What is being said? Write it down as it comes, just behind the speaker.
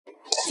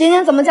今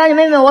天怎么叫你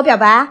妹妹我表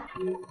白？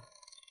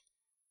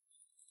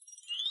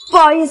不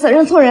好意思，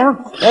认错人了。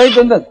哎，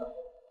等等，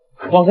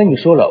忘跟你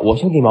说了，我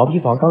兄弟毛坯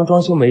房刚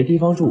装修没地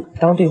方住，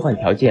当兑换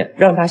条件，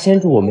让他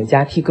先住我们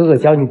家，替哥哥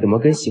教你怎么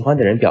跟喜欢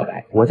的人表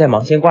白。我在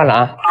忙，先挂了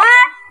啊。哎，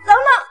等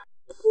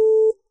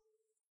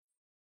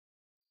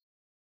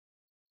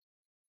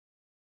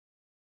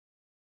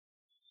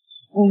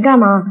等。你干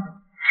嘛？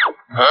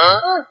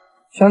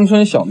乡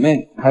村小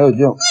妹还有救。哎，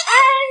你弄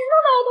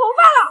到我头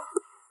发了。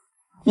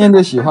面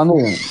对喜欢的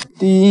人，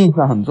第一印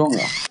象很重要。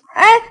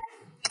哎，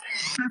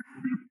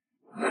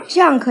这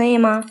样可以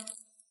吗？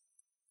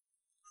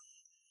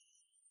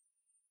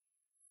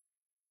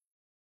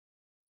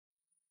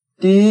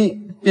第一，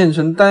变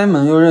成呆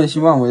萌又任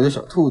性妄为的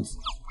小兔子，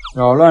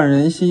扰乱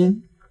人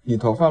心。你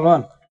头发乱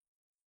了？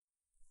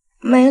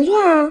没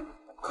乱啊。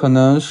可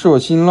能是我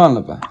心乱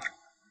了吧？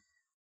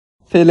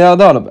被撩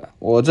到了吧？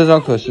我这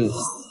招可是……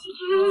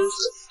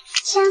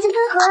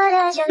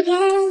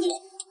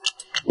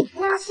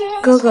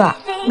哥哥，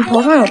你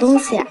头上有东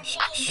西。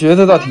学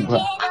的倒挺快。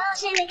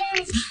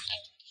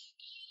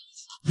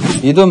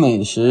一顿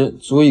美食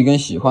足以跟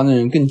喜欢的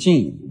人更近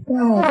一步。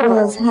但我做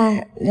的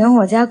菜连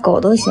我家狗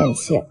都嫌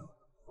弃。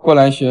过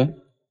来学。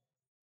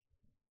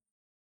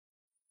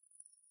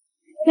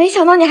没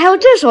想到你还有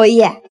这手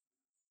艺。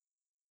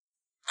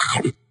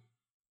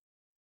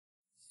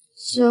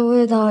这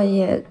味道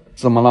也……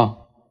怎么了？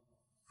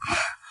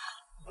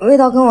味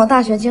道跟我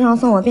大学经常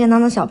送我便当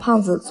的小胖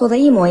子做的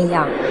一模一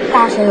样。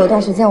大学有段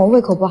时间我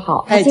胃口不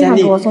好，他经常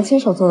给我送亲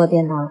手做的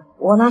便当，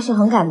我那时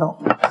很感动。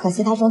可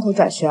惜他中途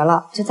转学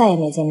了，就再也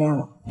没见面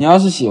了。你要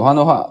是喜欢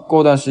的话，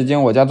过段时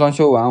间我家装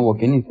修完，我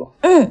给你做。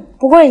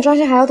不过你装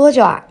修还要多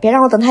久啊？别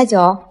让我等太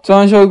久。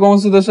装修公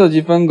司的设计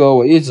风格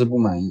我一直不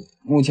满意，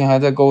目前还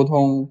在沟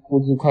通，估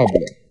计快不了。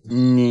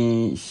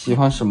你喜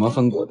欢什么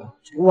风格的？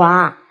我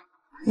啊，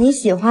你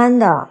喜欢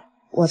的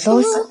我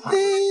都喜欢。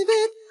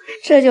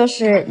这就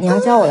是你要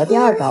教我的第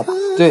二招吧？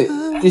对，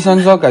第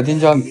三招改天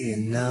教你。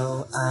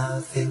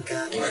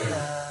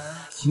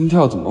心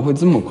跳怎么会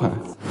这么快？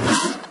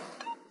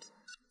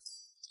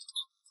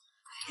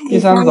第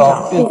三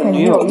招变成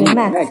女友命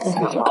脉可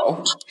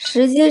好？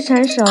时机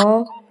成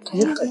熟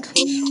即可出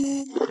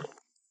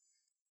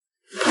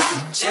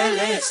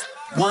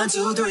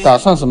手。打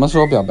算什么时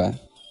候表白？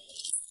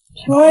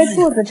成为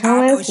兔子，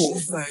成为虎，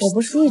我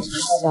不是一直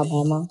在表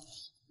白吗？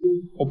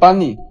我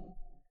帮你。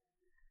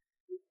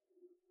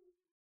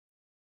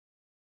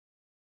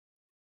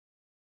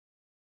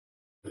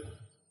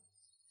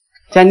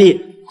佳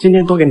丽，今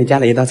天多给你加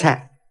了一道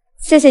菜。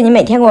谢谢你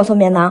每天给我送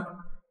便当，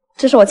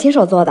这是我亲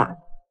手做的。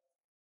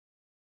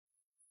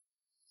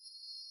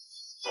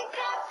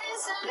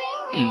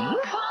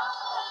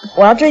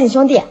我要追你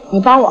兄弟，你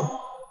帮我。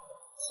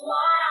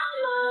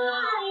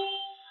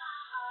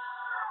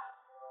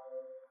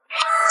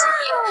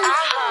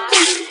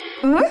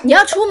你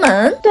要出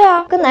门？对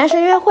啊，跟男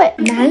神约会。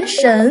男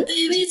神？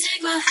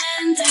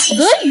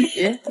俄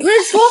语？不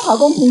是说好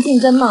公平竞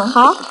争吗？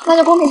好，那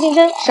就公平竞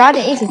争。12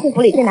点一起去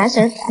府里见男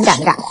神，你敢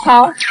不敢？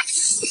好。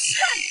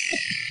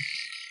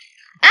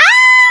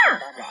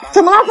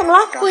怎么了？怎么了？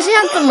我这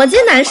样怎么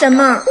见男神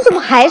嘛？你怎么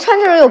还穿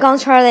着有钢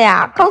圈的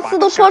呀？钢丝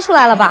都说出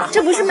来了吧？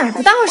这不是买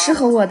不到适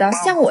合我的，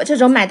像我这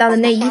种买到的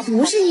内衣，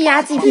不是一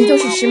压即平就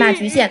是尺码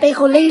局限，背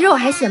后勒肉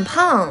还显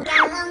胖。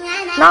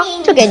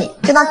喏，这给你，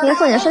就当情人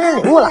送你的生日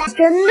礼物了。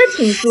真的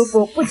挺舒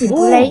服，不仅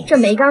不勒，这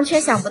没钢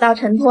圈想不到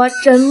承托，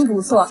真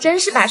不错，真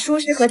是把舒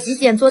适和极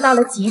简做到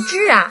了极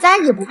致啊！再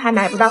也不怕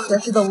买不到合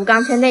适的无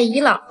钢圈内衣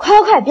了。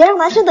快，别让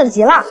男生等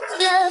急了。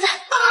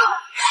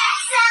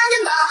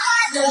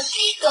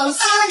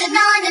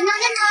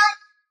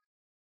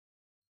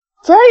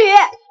泽宇，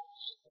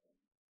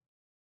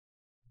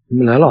你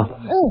们来了。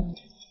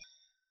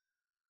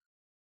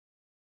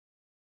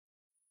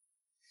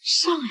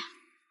上呀！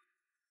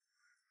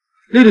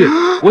丽丽，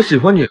我喜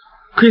欢你，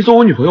可以做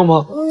我女朋友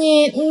吗？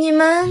你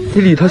们……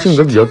丽丽她性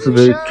格比较自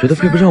卑，觉得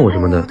配不上我什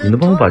么的，你能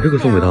帮我把这个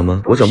送给她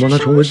吗？我想帮她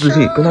重回自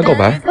信，跟她告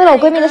白。为了我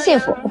闺蜜的幸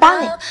福，我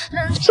帮你，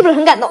是不是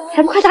很感动？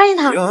还不快答应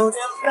她！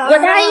我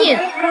答应。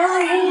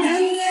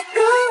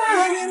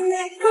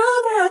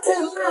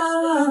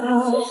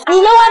你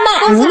的外卖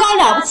公司高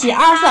了不起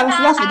，24个时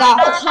标渠道。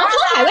我堂堂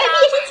海外毕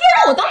业生，居然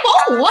让我当保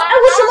姆！哎，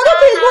我什么都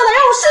可以做的，让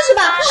我试试吧。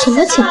什么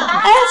情况？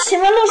哎，请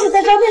问陆氏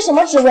在招聘什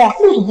么职位？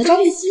陆总在招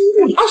聘新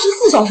助理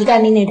，24小时待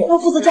命那种，要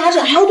负责家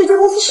政，还要对接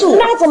公司事务。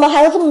那怎么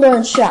还有这么多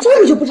人去啊？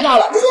这你就不知道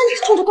了。这些人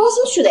是冲着高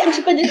薪去的呀，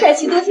是奔着帅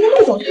气多金的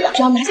陆总去的。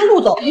只要拿下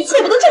陆总，一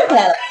切不都挣回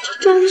来了？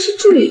这专业是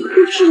助理，又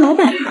不是老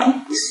板。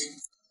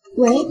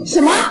喂，什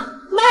么？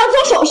妈要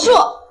做手术，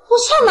我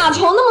上哪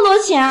筹那么多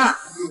钱啊？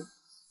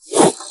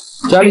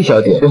佳丽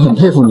小姐，我很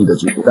佩服你的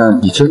职业，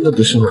但你真的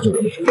不适合这个。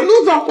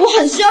陆总，我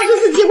很需要这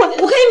次机会，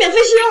我可以免费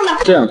试用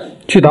的。这样，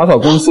去打扫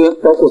公司，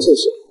包括厕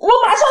所。我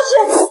马上去。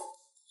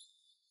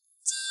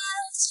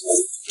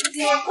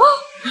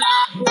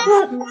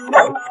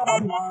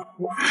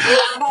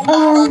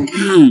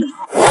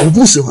我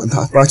不喜欢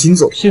他，把他请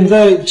走。现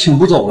在请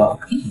不走了。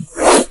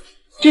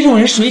这种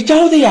人谁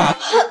招的呀？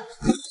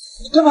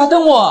干嘛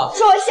瞪我？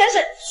这位先生，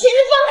请你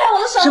放开我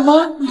的手。什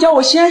么？你叫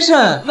我先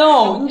生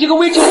 ？No， 你这个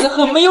waitress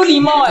很没有礼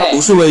貌哎。他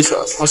不是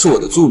waitress， 他是我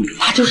的助理。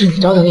他就是你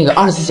招的那个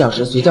24小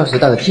时随叫随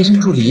到的贴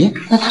身助理？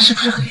那他是不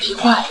是很听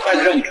话呀？他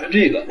就让你穿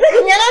这个。那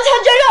个娘娘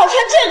腔居然让我穿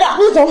这个，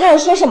陆总他有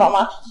说什么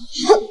吗？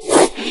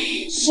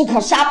士可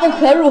杀不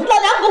可辱，老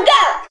娘不干。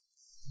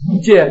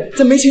姐，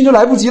再没钱就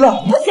来不及了。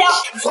不行。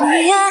什么？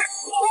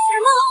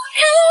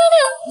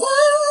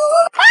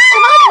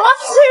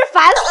真是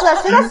烦死了！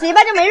谁家洗衣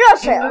板就没热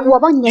水了？我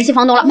帮你联系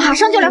房东了，马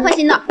上就来换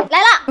新的。来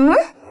了。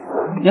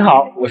你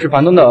好，我是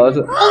房东的儿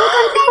子。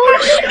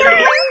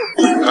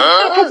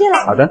快进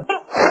来。好的。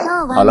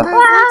好了。哇，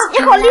你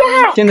好厉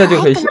害！现在就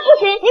可以洗。不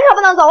行，你可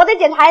不能走，我得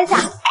检查一下。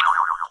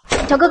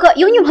小哥哥，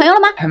有女朋友了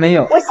吗？还没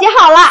有。我洗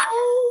好了。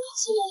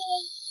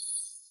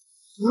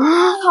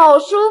好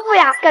舒服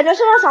呀，感觉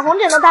身上小红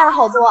疹都带了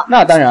好多。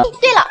那当然。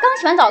对了，刚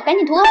洗完澡，赶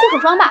紧涂个护手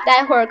霜吧，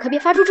待会儿可别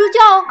发出猪叫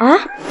哦。啊？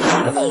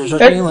没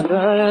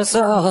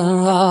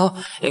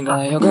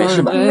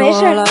事吧？没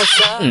事。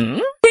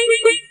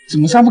怎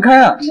么上不开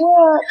啊？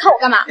看我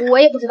干嘛？我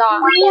也不知道啊。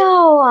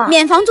要啊！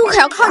免房租可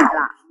要靠你了。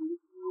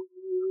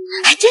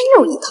还真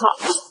有一套。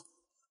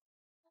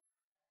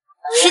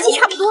时机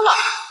差不多了。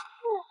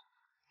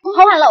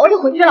好晚了，我得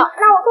回去了。那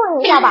我送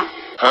你一下吧。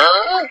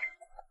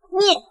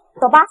你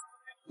走吧。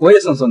我也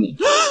送你。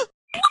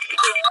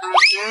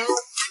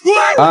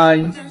拜。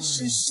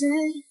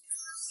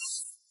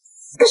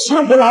这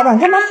傻逼老板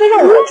干嘛非让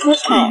我出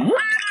差？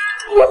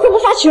我怎么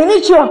发群里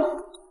去了？我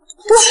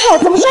靠，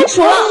怎么删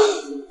除了？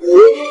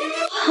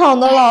好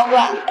的，老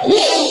板。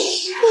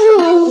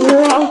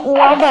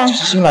老板，这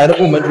是新来的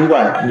部门主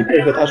管，你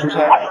配合他出差。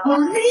我不喜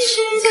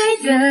欢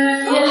这种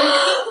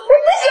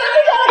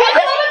感觉，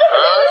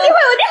机会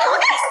有点好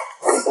看。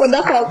我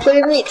的好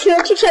闺蜜，听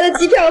说出差的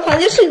机票和房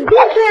间是你订的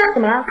呀？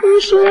怎么了？不是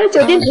说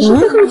酒店只是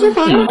最后一间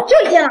房吗？就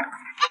一间了。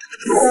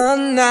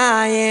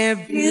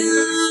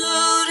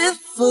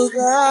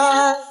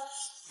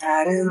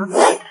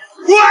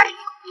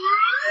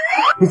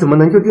你怎么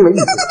能就订了一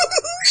间？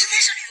实在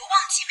是旅游旺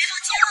季，没房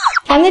间了。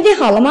房间订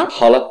好了吗？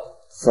好了，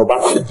走吧。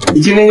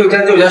你今天又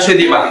在家睡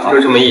地板，就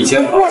这么一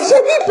间。我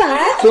睡地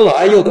板。孙老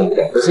爱又等着，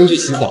我先去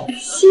洗澡。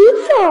洗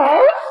澡？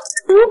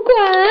主管？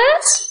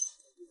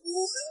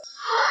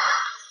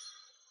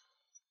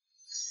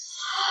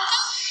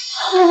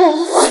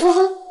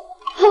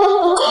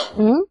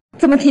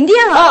怎么停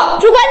电了？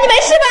主管，你没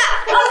事吧？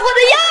我的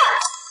腰！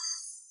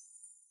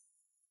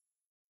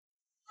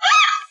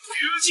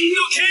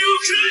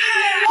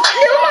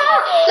流氓！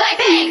来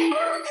呗！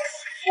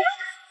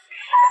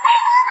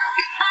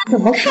怎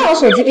么看我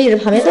手机壁纸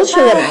旁边都缺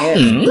个男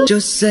人？就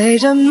随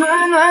着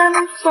暖暖的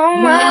风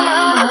慢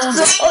慢地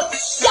走。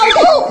小兔！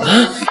哎，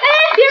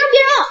别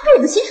让，是我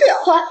的新室友。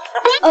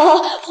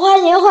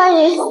欢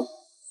迎。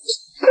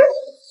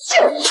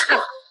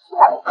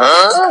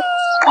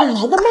哪来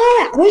的猫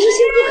呀？我也是新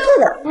顾客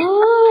的。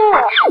爱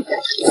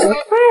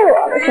我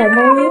的小猫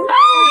咪。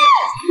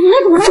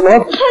怎么了？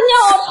它尿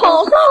我床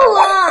上了。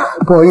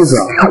不好意思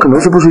啊，他可能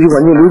是不熟悉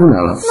环境溜进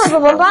来了。那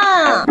怎么办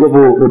啊？要不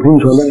我陪你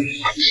床单？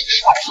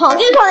床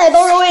垫上也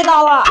都是味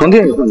道了。床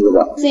垫也换一个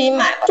吧。自己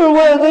买。就是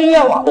我有个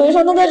愿望，有一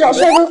双都在找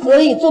帅哥合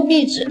理做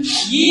壁纸，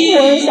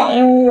我也想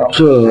拥有。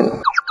这……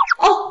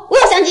哦，我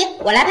有相机，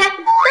我来拍，灯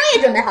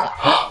也准备好了。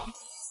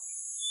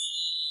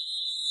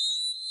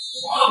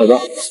好的。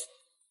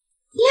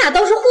你俩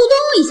倒是互动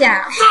一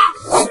下，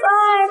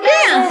这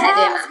样才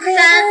对嘛！3、2、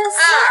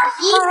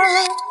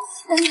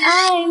1。哎，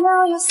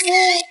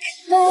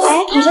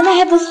好像那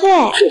还不错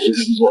哎。确实不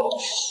错。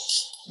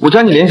我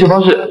加你联系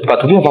方式，把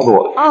图片发给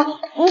我。啊，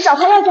你找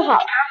他要就好。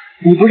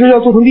你不是要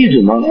做成壁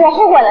纸吗？我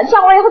后悔了，这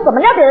样我以后怎么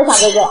让别人想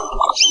哥哥？